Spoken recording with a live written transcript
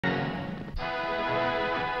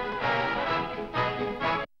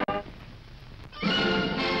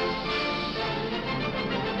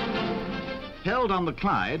Held on the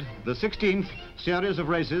Clyde, the 16th series of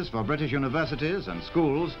races for British universities and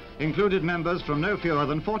schools included members from no fewer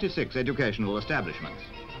than 46 educational establishments.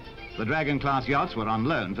 The Dragon-class yachts were on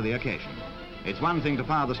loan for the occasion. It's one thing to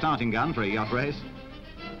fire the starting gun for a yacht race,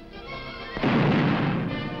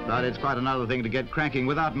 but it's quite another thing to get cracking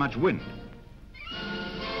without much wind.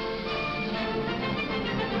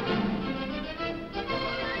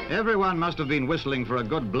 Everyone must have been whistling for a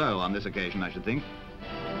good blow on this occasion, I should think.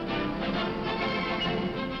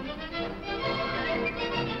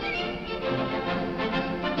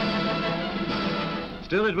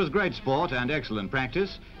 Still, it was great sport and excellent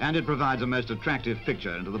practice, and it provides a most attractive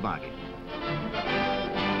picture into the bargain.